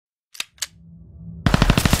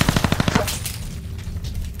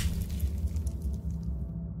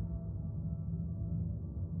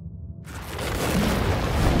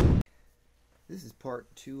This is part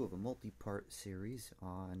 2 of a multi-part series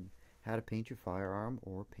on how to paint your firearm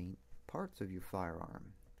or paint parts of your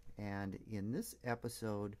firearm. And in this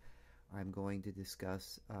episode, I'm going to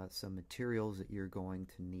discuss some materials that you're going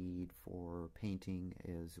to need for painting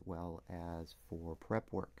as well as for prep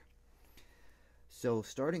work. So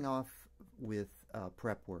starting off with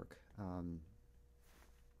prep work,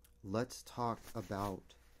 let's talk about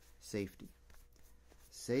safety.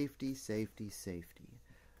 Safety, safety, safety.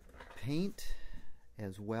 Paint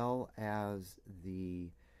as well as the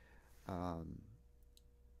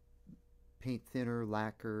paint thinner,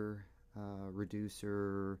 lacquer,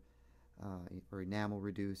 reducer, or enamel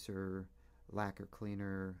reducer, lacquer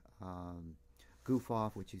cleaner, goof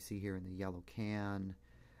off, which you see here in the yellow can.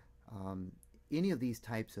 Any of these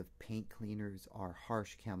types of paint cleaners are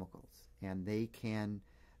harsh chemicals, and they can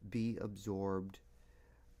be absorbed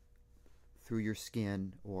through your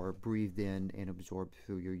skin or breathed in and absorbed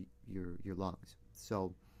through your lungs.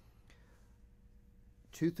 So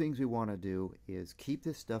two things we want to do is keep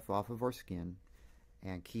this stuff off of our skin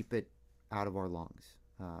and keep it out of our lungs.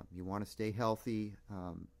 You want to stay healthy.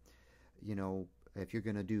 You know, if you're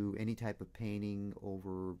going to do any type of painting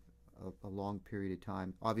over a long period of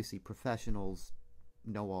time, obviously professionals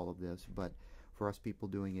know all of this, but for us people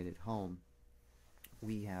doing it at home,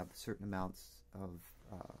 we have certain amounts of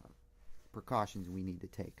precautions we need to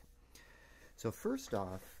take. So first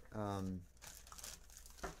off,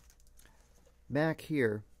 back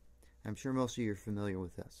here, I'm sure most of you are familiar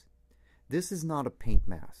with this. This is not a paint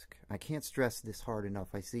mask. I can't stress this hard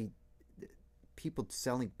enough. I see people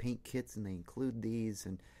selling paint kits and they include these,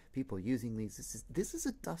 and people using these. This is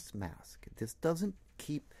a dust mask. This doesn't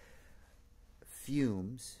keep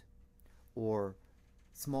fumes or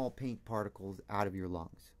small paint particles out of your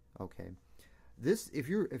lungs. Okay, this if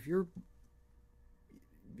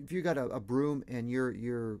you got a broom and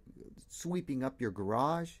you're sweeping up your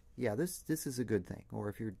garage, yeah, this is a good thing. Or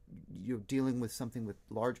if you're dealing with something with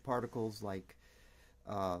large particles like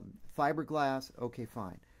fiberglass, okay,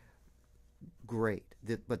 fine, great.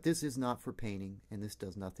 But this is not for painting, and this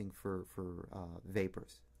does nothing for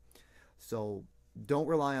vapors. So don't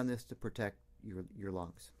rely on this to protect your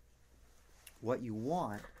lungs. What you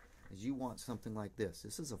want is you want something like this.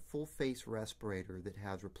 This is a full face respirator that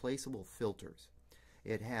has replaceable filters.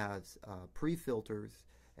 It has pre-filters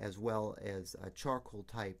as well as charcoal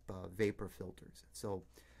type vapor filters. So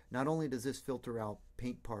not only does this filter out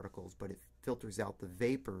paint particles, but it filters out the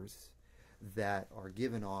vapors that are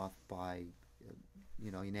given off by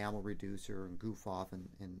enamel reducer and goof off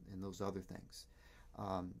and those other things.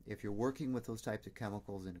 If you're working with those types of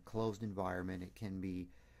chemicals in a closed environment, it can be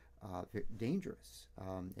dangerous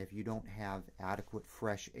if you don't have adequate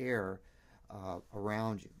fresh air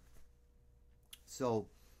around you. So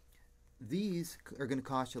these are going to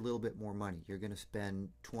cost you a little bit more money. You're going to spend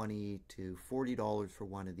 $20 to $40 for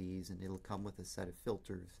one of these, and it'll come with a set of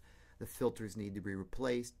filters. The filters need to be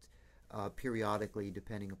replaced periodically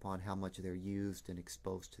depending upon how much they're used and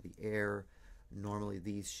exposed to the air. Normally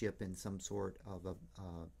these ship in some sort of a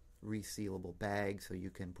resealable bag, so you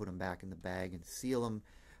can put them back in the bag and seal them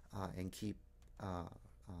and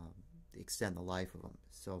extend the life of them.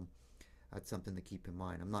 So that's something to keep in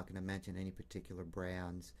mind. I'm not going to mention any particular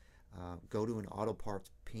brands. Go to an auto parts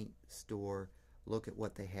paint store, look at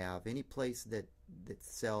what they have. Any place that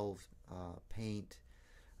sells paint,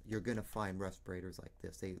 you're going to find respirators like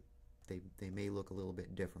this. They may look a little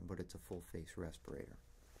bit different, but it's a full face respirator.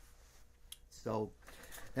 So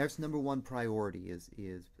that's number one priority is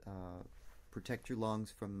protect your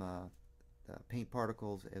lungs from paint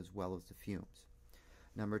particles as well as the fumes.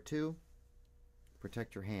 Number two,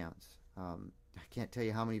 protect your hands. I can't tell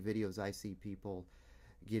you how many videos I see people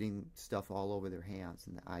getting stuff all over their hands,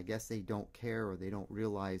 and I guess they don't care or they don't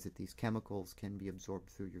realize that these chemicals can be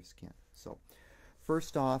absorbed through your skin. So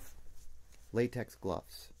first off, latex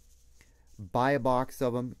gloves. Buy a box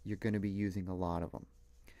of them. You're going to be using a lot of them.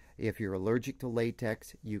 If you're allergic to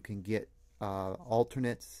latex, you can get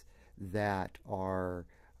alternates that are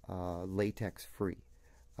latex free.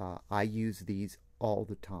 I use these all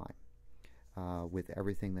the time with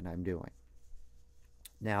everything that I'm doing.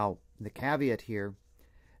 Now, the caveat here,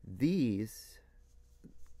 these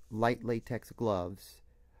light latex gloves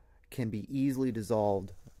can be easily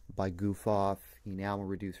dissolved by goof off, enamel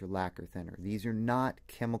reducer, lacquer thinner. These are not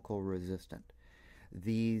chemical resistant.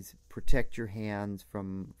 These protect your hands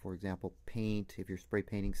from, for example, paint. If you're spray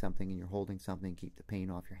painting something and you're holding something, keep the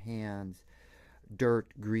paint off your hands.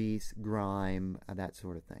 Dirt, grease, grime, that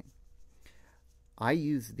sort of thing. I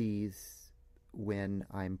use these when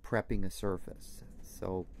I'm prepping a surface.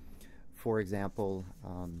 So, for example,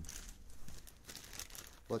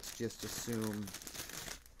 let's just assume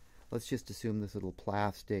this little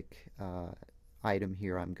plastic item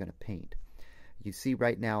here I'm going to paint. You see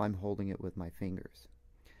right now I'm holding it with my fingers.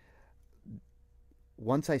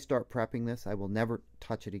 Once I start prepping this, I will never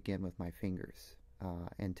touch it again with my fingers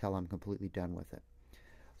until I'm completely done with it.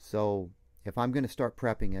 So if I'm going to start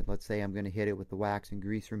prepping it, let's say I'm going to hit it with the wax and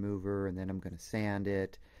grease remover, and then I'm going to sand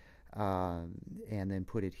it, and then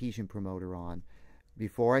put adhesion promoter on.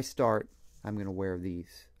 Before I start, I'm going to wear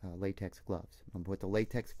these latex gloves. I'm going to put the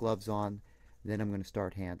latex gloves on, then I'm going to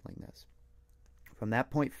start handling this. From that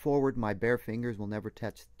point forward, my bare fingers will never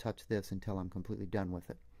touch this until I'm completely done with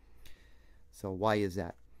it. So why is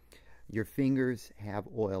that? Your fingers have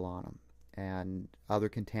oil on them and other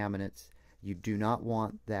contaminants. You do not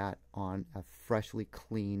want that on a freshly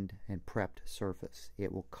cleaned and prepped surface.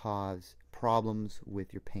 It will cause problems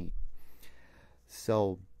with your paint.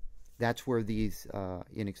 So that's where these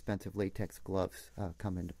inexpensive latex gloves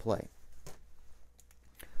come into play.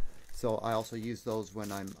 So I also use those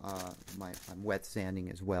when I'm wet sanding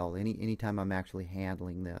as well. Anytime I'm actually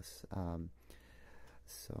handling this.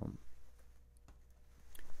 So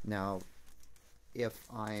now, if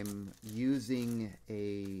I'm using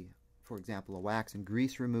for example, a wax and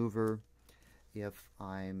grease remover, if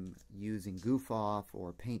I'm using goof off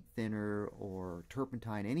or paint thinner or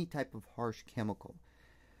turpentine, any type of harsh chemical,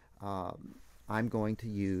 I'm going to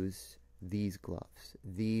use these gloves.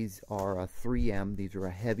 These are a 3M. These are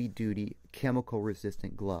a heavy-duty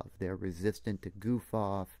chemical-resistant glove. They're resistant to goof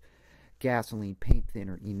off, gasoline, paint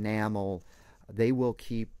thinner, enamel. They will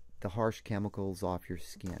keep the harsh chemicals off your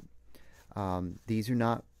skin. These are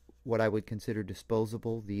not what I would consider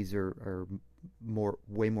disposable. These are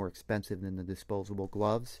way more expensive than the disposable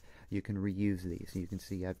gloves. You can reuse these. You can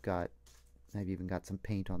see I've even got some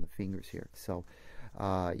paint on the fingers here. So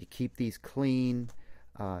you keep these clean.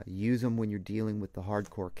 Use them when you're dealing with the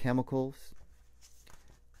hardcore chemicals.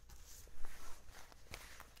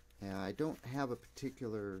 I don't have a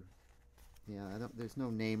particular, there's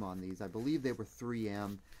no name on these. I believe they were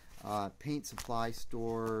 3M. Paint supply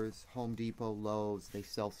stores, Home Depot, Lowe's, they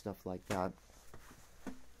sell stuff like that.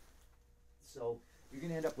 So you're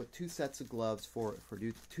going to end up with two sets of gloves for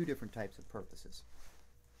two different types of purposes.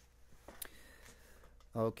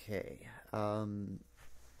 Okay.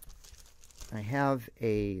 I have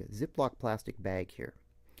a Ziploc plastic bag here.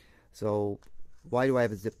 So why do I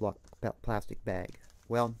have a Ziploc plastic bag?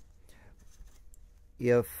 Well,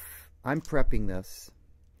 if I'm prepping this,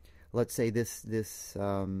 let's say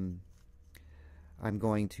I'm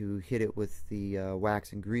going to hit it with the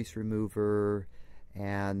wax and grease remover,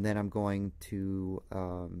 and then I'm going to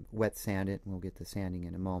wet sand it, and we'll get to sanding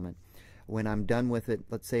in a moment. When I'm done with it,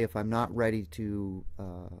 let's say if I'm not ready to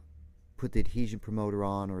put the adhesion promoter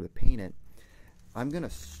on or to paint it, I'm going to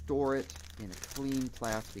store it in a clean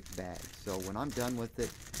plastic bag. So when I'm done with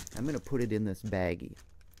it, I'm going to put it in this baggie.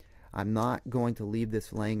 I'm not going to leave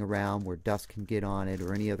this laying around where dust can get on it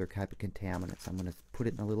or any other type of contaminants. I'm going to put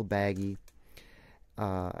it in a little baggie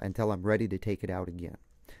until I'm ready to take it out again.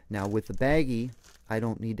 Now with the baggie, I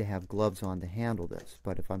don't need to have gloves on to handle this,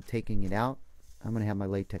 but if I'm taking it out, I'm going to have my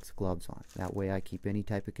latex gloves on. That way I keep any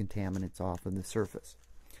type of contaminants off of the surface.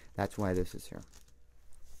 That's why this is here.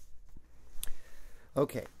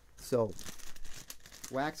 Okay, so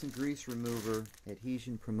wax and grease remover,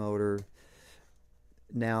 adhesion promoter.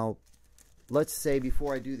 Now, let's say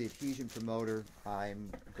before I do the adhesion promoter,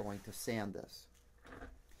 I'm going to sand this.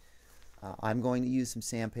 I'm going to use some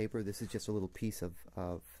sandpaper. This is just a little piece of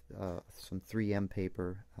some 3M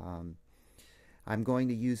paper. I'm going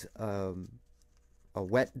to use a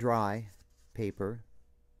wet dry paper.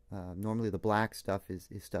 Normally the black stuff is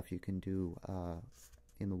stuff you can do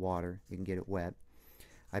in the water. You can get it wet.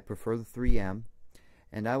 I prefer the 3M,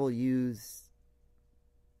 and I will use,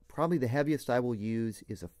 probably the heaviest I will use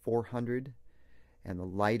is a 400, and the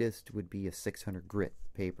lightest would be a 600 grit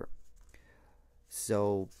paper.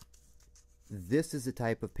 So this is the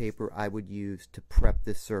type of paper I would use to prep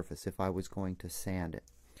this surface if I was going to sand it.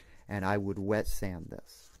 And I would wet sand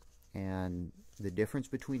this. And the difference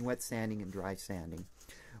between wet sanding and dry sanding,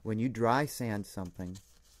 when you dry sand something,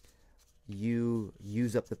 you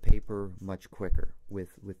use up the paper much quicker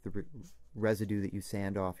with the residue that you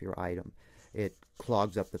sand off your item. It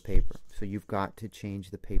clogs up the paper, so you've got to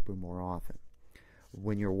change the paper more often.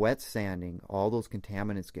 When you're wet sanding, all those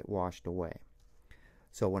contaminants get washed away.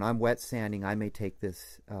 So when I'm wet sanding, I may take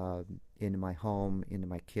this into my home, into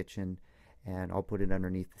my kitchen, and I'll put it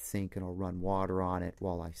underneath the sink and I'll run water on it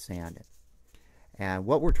while I sand it. And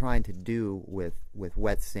what we're trying to do with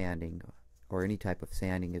wet sanding or any type of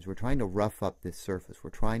sanding is we're trying to rough up this surface. We're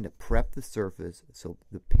trying to prep the surface so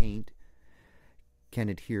the paint can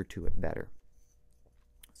adhere to it better.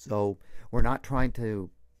 So we're not trying to,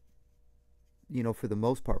 for the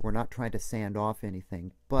most part, we're not trying to sand off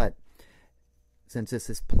anything, but since this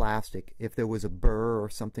is plastic, if there was a burr or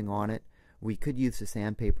something on it, we could use the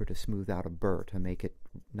sandpaper to smooth out a burr to make it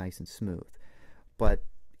nice and smooth. But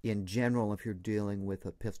in general, if you're dealing with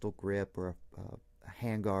a pistol grip or a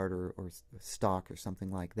handguard or stock or something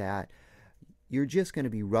like that, you're just going to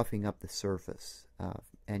be roughing up the surface,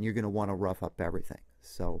 and you're going to want to rough up everything.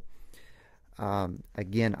 So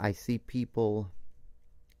again, I see people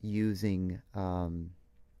using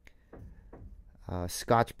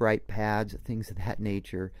Scotch-Brite pads, things of that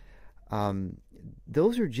nature.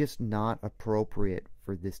 Those are just not appropriate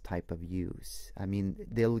for this type of use. I mean,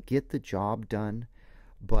 they'll get the job done,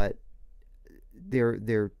 but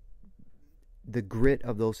the grit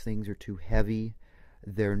of those things are too heavy.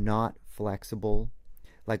 They're not flexible.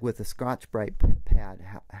 Like with a Scotch-Brite pad,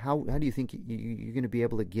 how do you think you're going to be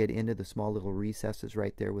able to get into the small little recesses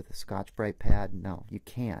right there with a Scotch-Brite pad? No, you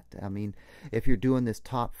can't. I mean, if you're doing this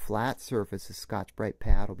top flat surface, a Scotch-Brite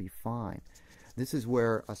pad will be fine. This is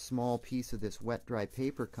where a small piece of this wet dry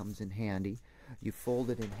paper comes in handy. You fold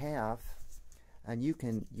it in half, and you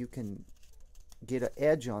can get an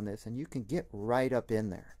edge on this, and you can get right up in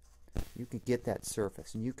there. You can get that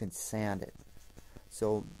surface, and you can sand it.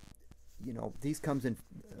 So, these comes in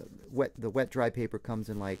the wet dry paper comes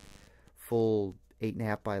in like full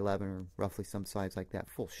 8.5 by 11 or roughly some size like that,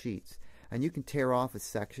 full sheets, and you can tear off a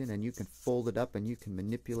section and you can fold it up and you can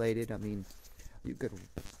manipulate it. I mean, you could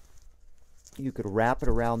wrap it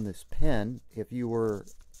around this pen if you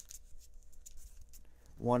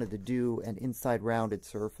wanted to do an inside rounded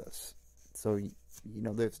surface. So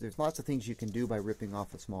there's lots of things you can do by ripping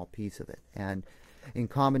off a small piece of it, and in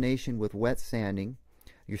combination with wet sanding,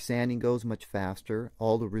 your sanding goes much faster.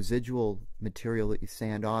 All the residual material that you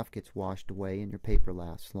sand off gets washed away, and your paper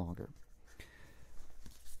lasts longer.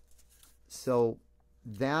 So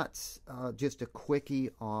that's just a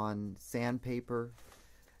quickie on sandpaper,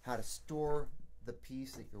 how to store the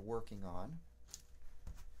piece that you're working on.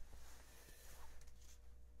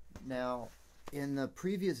 Now, in the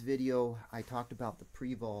previous video, I talked about the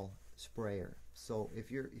Prevol sprayer. So if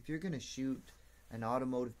you're going to shoot an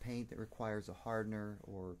automotive paint that requires a hardener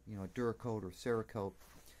or a Duracoat or Cerakote,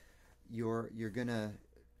 you're going to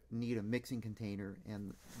need a mixing container,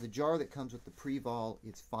 and the jar that comes with the Prevol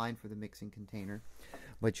is fine for the mixing container,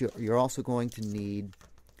 but you're also going to need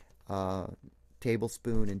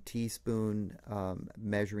tablespoon and teaspoon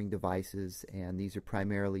measuring devices, and these are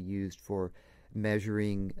primarily used for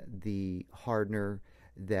measuring the hardener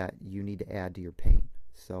that you need to add to your paint.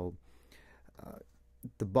 So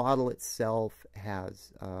the bottle itself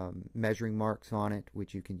has measuring marks on it,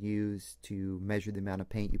 which you can use to measure the amount of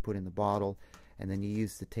paint you put in the bottle, and then you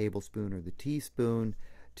use the tablespoon or the teaspoon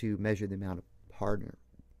to measure the amount of hardener,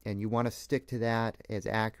 and you want to stick to that as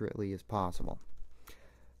accurately as possible.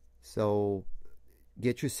 So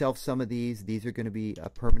get yourself some of these. These are going to be a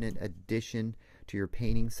permanent addition to your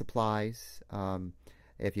painting supplies.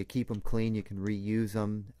 If you keep them clean, you can reuse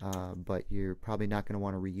them, but you're probably not going to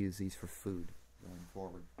want to reuse these for food going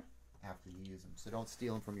forward after you use them. So don't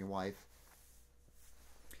steal them from your wife.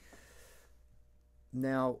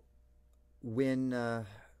 Now, when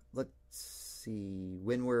let's see,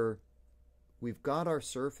 when we've got our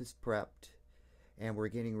surface prepped and we're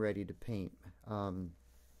getting ready to paint,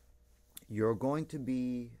 you're going to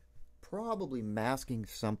be probably masking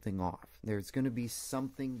something off. There's going to be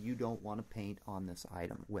something you don't want to paint on this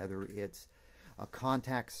item, whether it's a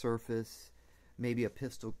contact surface, maybe a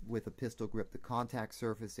pistol with a pistol grip, the contact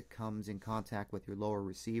surface that comes in contact with your lower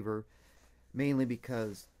receiver, mainly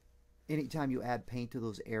because anytime you add paint to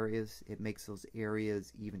those areas, it makes those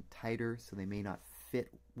areas even tighter, so they may not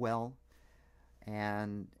fit well.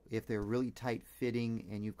 And if they're really tight fitting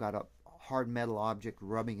and you've got a hard metal object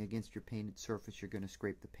rubbing against your painted surface, you're going to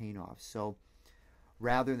scrape the paint off. So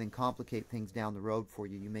rather than complicate things down the road for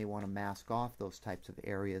you, you may want to mask off those types of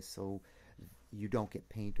areas so you don't get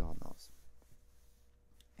paint on those.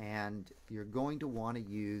 And you're going to want to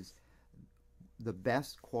use the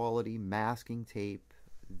best quality masking tape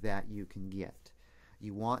that you can get.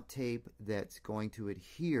 You want tape that's going to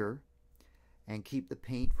adhere and keep the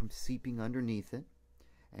paint from seeping underneath it,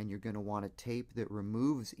 and you're going to want a tape that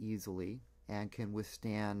removes easily and can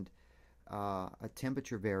withstand a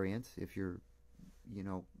temperature variance if you're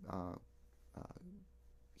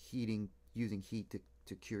using heat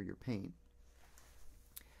to cure your paint.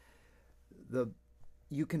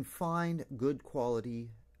 You can find good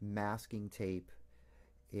quality masking tape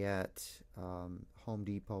at Home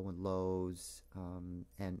Depot and Lowe's,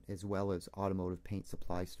 and as well as automotive paint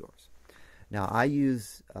supply stores. Now I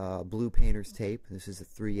use blue painter's tape. This is a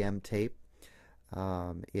 3M tape.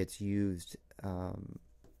 It's used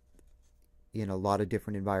in a lot of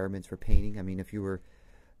different environments for painting. I mean, if you were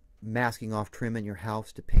masking off trim in your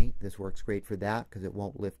house to paint, this works great for that because it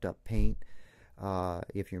won't lift up paint.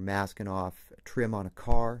 If you're masking off trim on a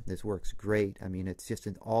car, this works great. I mean, it's just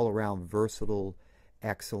an all-around versatile,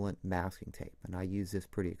 excellent masking tape, and I use this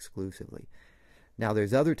pretty exclusively. Now,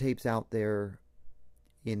 there's other tapes out there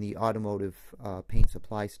in the automotive paint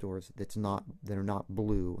supply stores that are not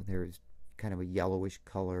blue. There's kind of a yellowish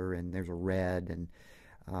color, and there's a red, and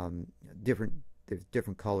there's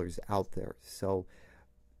different colors out there. So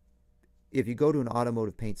if you go to an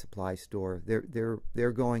automotive paint supply store,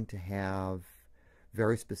 they're going to have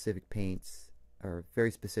very specific paints or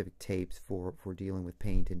very specific tapes for dealing with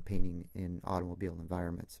paint and painting in automobile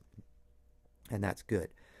environments, and that's good.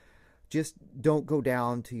 Just don't go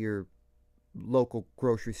down to your local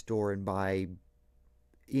grocery store and buy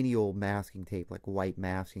any old masking tape, like white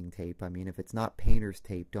masking tape. I mean, if it's not painter's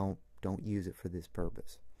tape, don't use it for this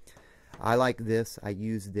purpose. I like this. I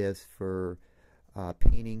use this for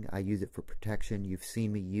painting. I use it for protection. You've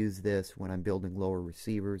seen me use this when I'm building lower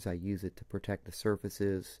receivers. I use it to protect the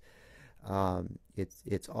surfaces.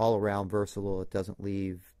 It's all around versatile. It doesn't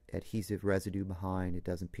leave adhesive residue behind. It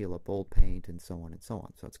doesn't peel up old paint, and so on and so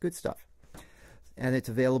on. So it's good stuff. And it's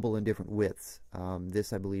available in different widths.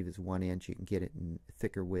 This, I believe, is 1 inch. You can get it in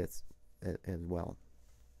thicker widths as well.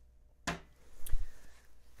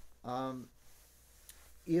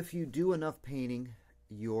 If you do enough painting,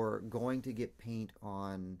 you're going to get paint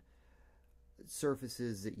on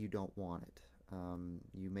surfaces that you don't want it.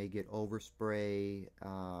 You may get overspray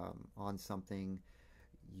on something.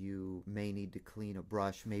 You may need to clean a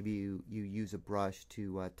brush. Maybe you use a brush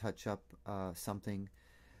to touch up something.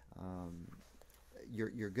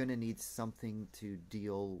 You're going to need something to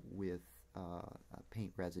deal with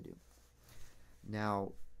paint residue.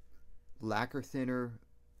 Now, lacquer thinner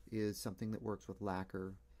is something that works with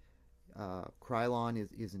lacquer. Krylon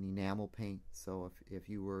is an enamel paint, so if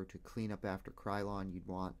you were to clean up after Krylon, you'd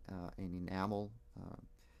want an enamel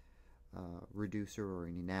reducer or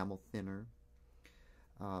an enamel thinner.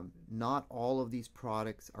 Not all of these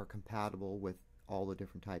products are compatible with all the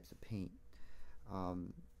different types of paint.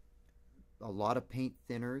 A lot of paint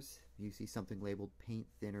thinners, you see something labeled paint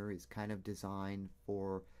thinner, is kind of designed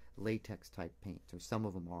for latex type paints, or some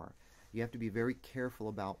of them are. You have to be very careful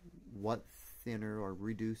about what thinner or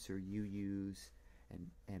reducer you use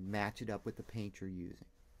and match it up with the paint you're using.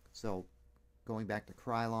 So going back to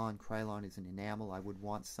Krylon, Krylon is an enamel. I would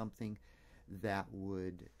want something that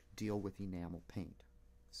would deal with enamel paint.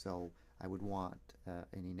 So I would want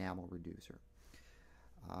an enamel reducer.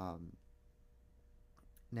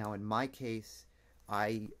 Now in my case,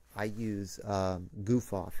 I use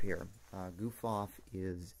Goof Off here. Goof Off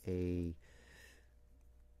is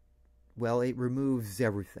well, it removes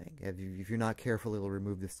everything. If you're not careful, it'll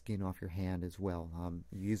remove the skin off your hand as well.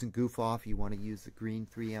 You're using Goof Off, you want to use the green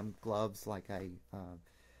 3M gloves like I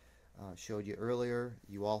showed you earlier.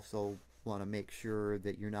 You also want to make sure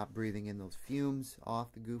that you're not breathing in those fumes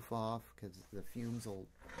off the Goof Off, because the fumes will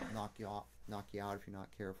knock you out if you're not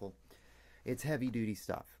careful. It's heavy-duty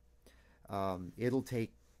stuff.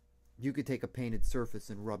 You could take a painted surface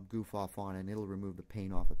and rub Goof Off on, and it'll remove the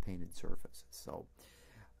paint off a painted surface. So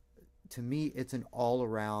to me, it's an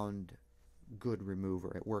all-around good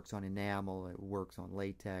remover. It works on enamel, it works on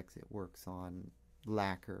latex, it works on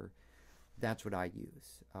lacquer. That's what I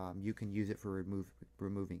use. You can use it for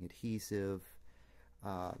removing adhesive.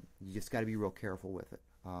 You just got to be real careful with it.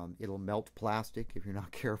 It'll melt plastic if you're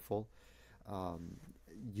not careful.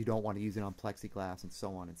 You don't want to use it on plexiglass, and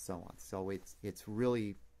so on and so on. So it's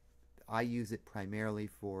really, I use it primarily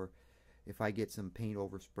for if I get some paint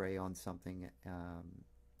overspray on something.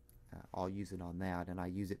 I'll use it on that, and I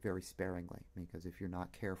use it very sparingly, because if you're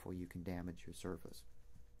not careful, you can damage your surface.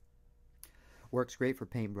 Works great for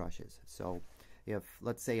paintbrushes. So if,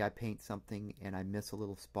 let's say I paint something and I miss a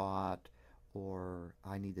little spot, or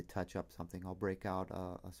I need to touch up something, I'll break out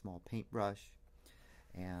a small paintbrush,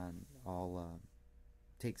 and I'll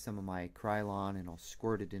take some of my Krylon and I'll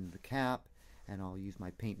squirt it into the cap, and I'll use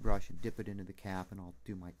my paintbrush and dip it into the cap, and I'll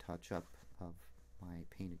do my touch up of my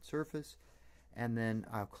painted surface, and then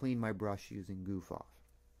I'll clean my brush using Goof Off.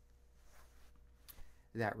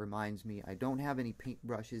 That reminds me, I don't have any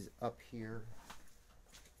paintbrushes up here,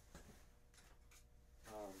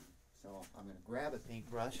 so I'm going to grab a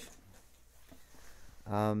paintbrush.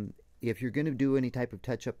 If you're going to do any type of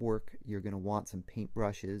touch-up work, you're going to want some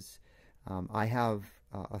paintbrushes. I have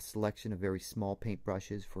a selection of very small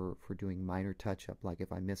paintbrushes for doing minor touch-up, like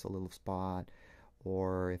if I miss a little spot,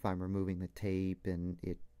 or if I'm removing the tape and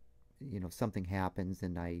it, something happens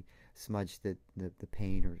and I smudge the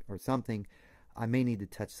paint or something, I may need to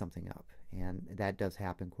touch something up, and that does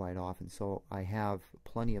happen quite often. So I have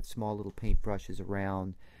plenty of small little paint brushes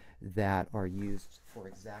around that are used for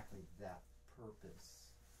exactly that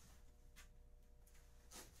purpose.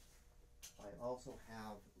 I also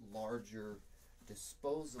have larger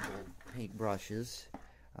disposable paint brushes.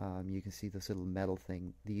 You can see this little metal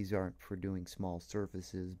thing. These aren't for doing small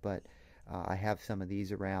surfaces, but I have some of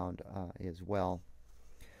these around as well.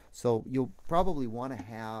 So you'll probably want to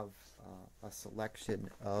have a selection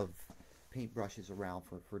of paint brushes around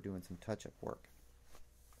for doing some touch-up work.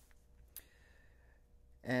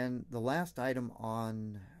 And the last item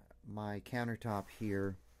on my countertop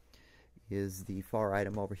here is the far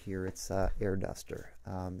item over here. It's air duster.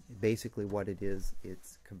 Basically what it is,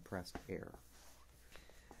 it's compressed air.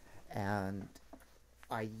 And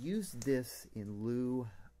I use this in lieu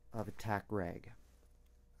of a tack rag.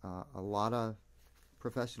 A lot of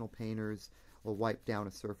professional painters will wipe down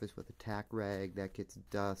a surface with a tack rag that gets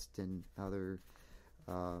dust and other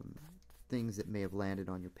things that may have landed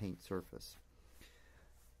on your paint surface.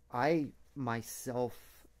 I myself,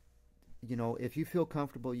 if you feel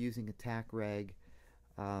comfortable using a tack rag,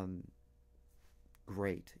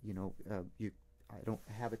 great. I don't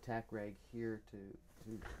have a tack rag here to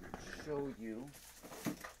show you.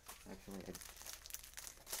 Actually,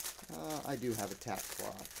 I do have a tack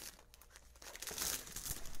cloth.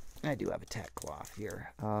 I do have a tack cloth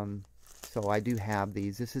here. So I do have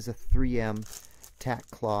these. This is a 3M tack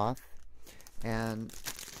cloth, and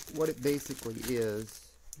what it basically is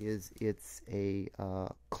it's a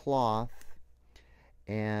cloth,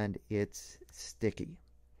 and it's sticky.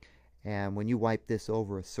 And when you wipe this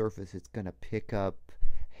over a surface, it's going to pick up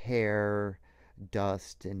hair,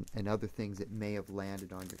 dust, and other things that may have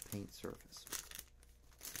landed on your paint surface.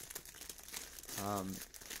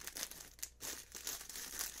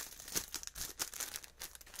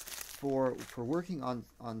 For working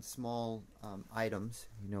on small items,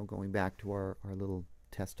 going back to our little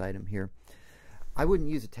test item here, I wouldn't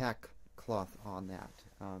use a tack cloth on that.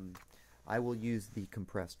 I will use the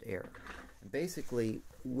compressed air. And basically,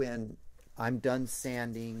 when I'm done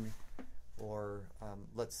sanding, or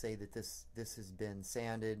let's say that this has been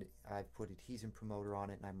sanded, I've put adhesion promoter on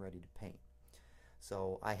it, and I'm ready to paint.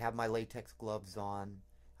 So I have my latex gloves on,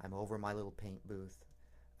 I'm over my little paint booth,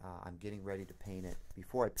 I'm getting ready to paint it.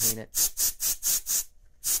 Before I paint it,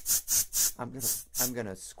 I'm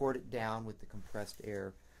gonna squirt it down with the compressed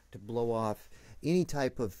air to blow off any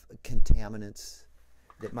type of contaminants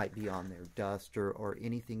that might be on there, dust or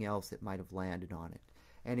anything else that might have landed on it.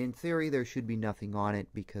 And in theory, there should be nothing on it,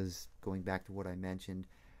 because going back to what I mentioned,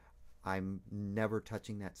 I'm never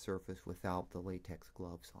touching that surface without the latex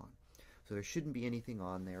gloves on. So there shouldn't be anything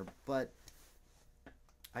on there, but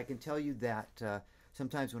I can tell you that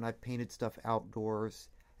sometimes when I've painted stuff outdoors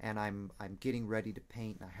and I'm getting ready to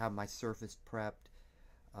paint, and I have my surface prepped,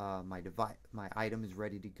 my item is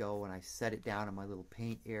ready to go, and I set it down in my little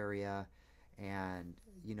paint area, and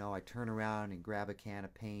I turn around and grab a can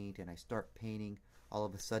of paint and I start painting. All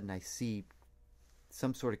of a sudden I see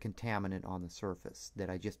some sort of contaminant on the surface that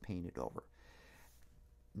I just painted over.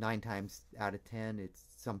 9 times out of 10, it's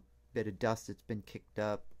some bit of dust that's been kicked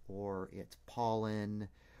up, or it's pollen,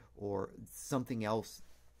 or something else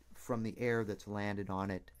from the air that's landed on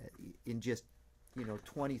it in just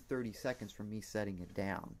 20-30 seconds from me setting it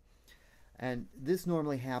down. And this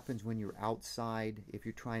normally happens when you're outside, if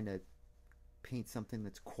you're trying to paint something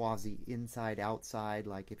that's quasi inside outside,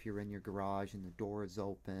 like if you're in your garage and the door is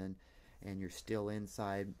open and you're still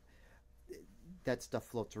inside. That stuff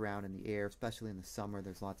floats around in the air, especially in the summer.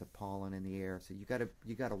 There's lots of pollen in the air, so you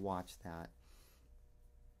gotta watch that.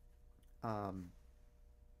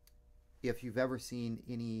 If you've ever seen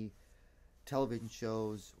any television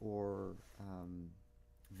shows or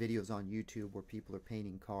videos on YouTube where people are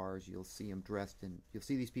painting cars, you'll see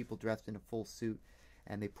these people dressed in a full suit,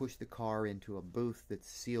 and they push the car into a booth that's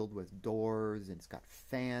sealed with doors, and it's got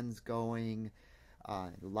fans going,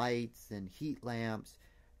 lights and heat lamps.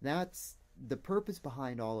 That's the purpose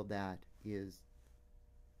behind all of that, is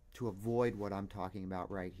to avoid what I'm talking about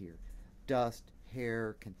right here: dust,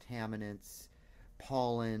 hair, contaminants,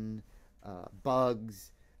 pollen,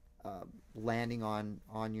 bugs landing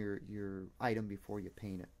on your item before you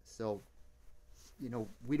paint it. So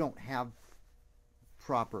we don't have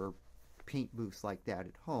proper paint booths like that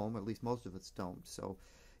at home, at least most of us don't. So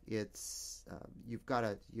it's you've got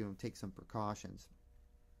to take some precautions.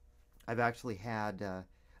 I've actually had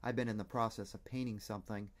I've been in the process of painting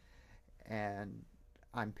something, and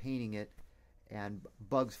I'm painting it, and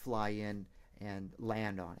bugs fly in, and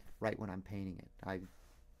land on it right when I'm painting it. I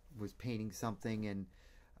was painting something, and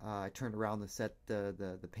I turned around to set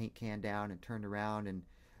the paint can down, and turned around, and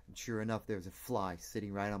sure enough, there's a fly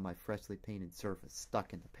sitting right on my freshly painted surface,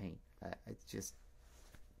 stuck in the paint. It's just,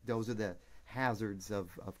 those are the hazards of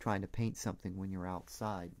trying to paint something when you're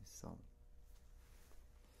outside.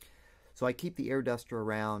 So I keep the air duster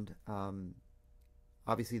around.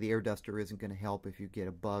 Obviously, the air duster isn't going to help if you get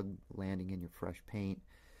a bug landing in your fresh paint.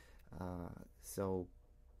 So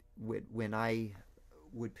when I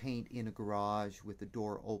would paint in a garage with the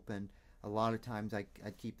door open, a lot of times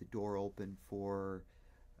I'd keep the door open for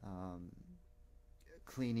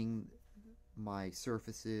cleaning my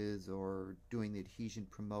surfaces, or doing the adhesion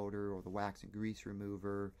promoter or the wax and grease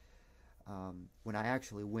remover. When I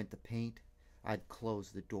actually went to paint, I'd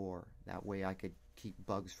close the door. That way I could keep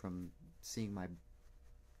bugs from seeing my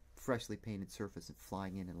freshly painted surface and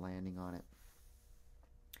flying in and landing on it.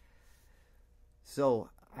 So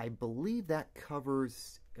I believe that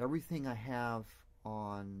covers everything I have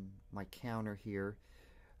on my counter here.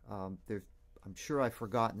 I'm sure I've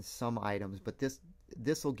forgotten some items, but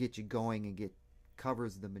this will get you going and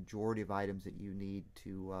covers the majority of items that you need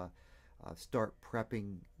to start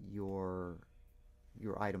prepping your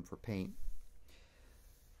item for paint.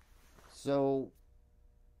 So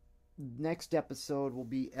next episode will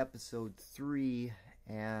be episode 3,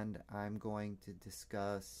 and I'm going to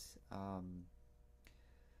discuss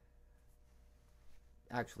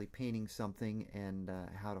actually painting something and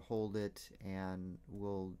how to hold it, and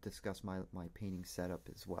we'll discuss my painting setup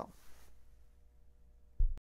as well.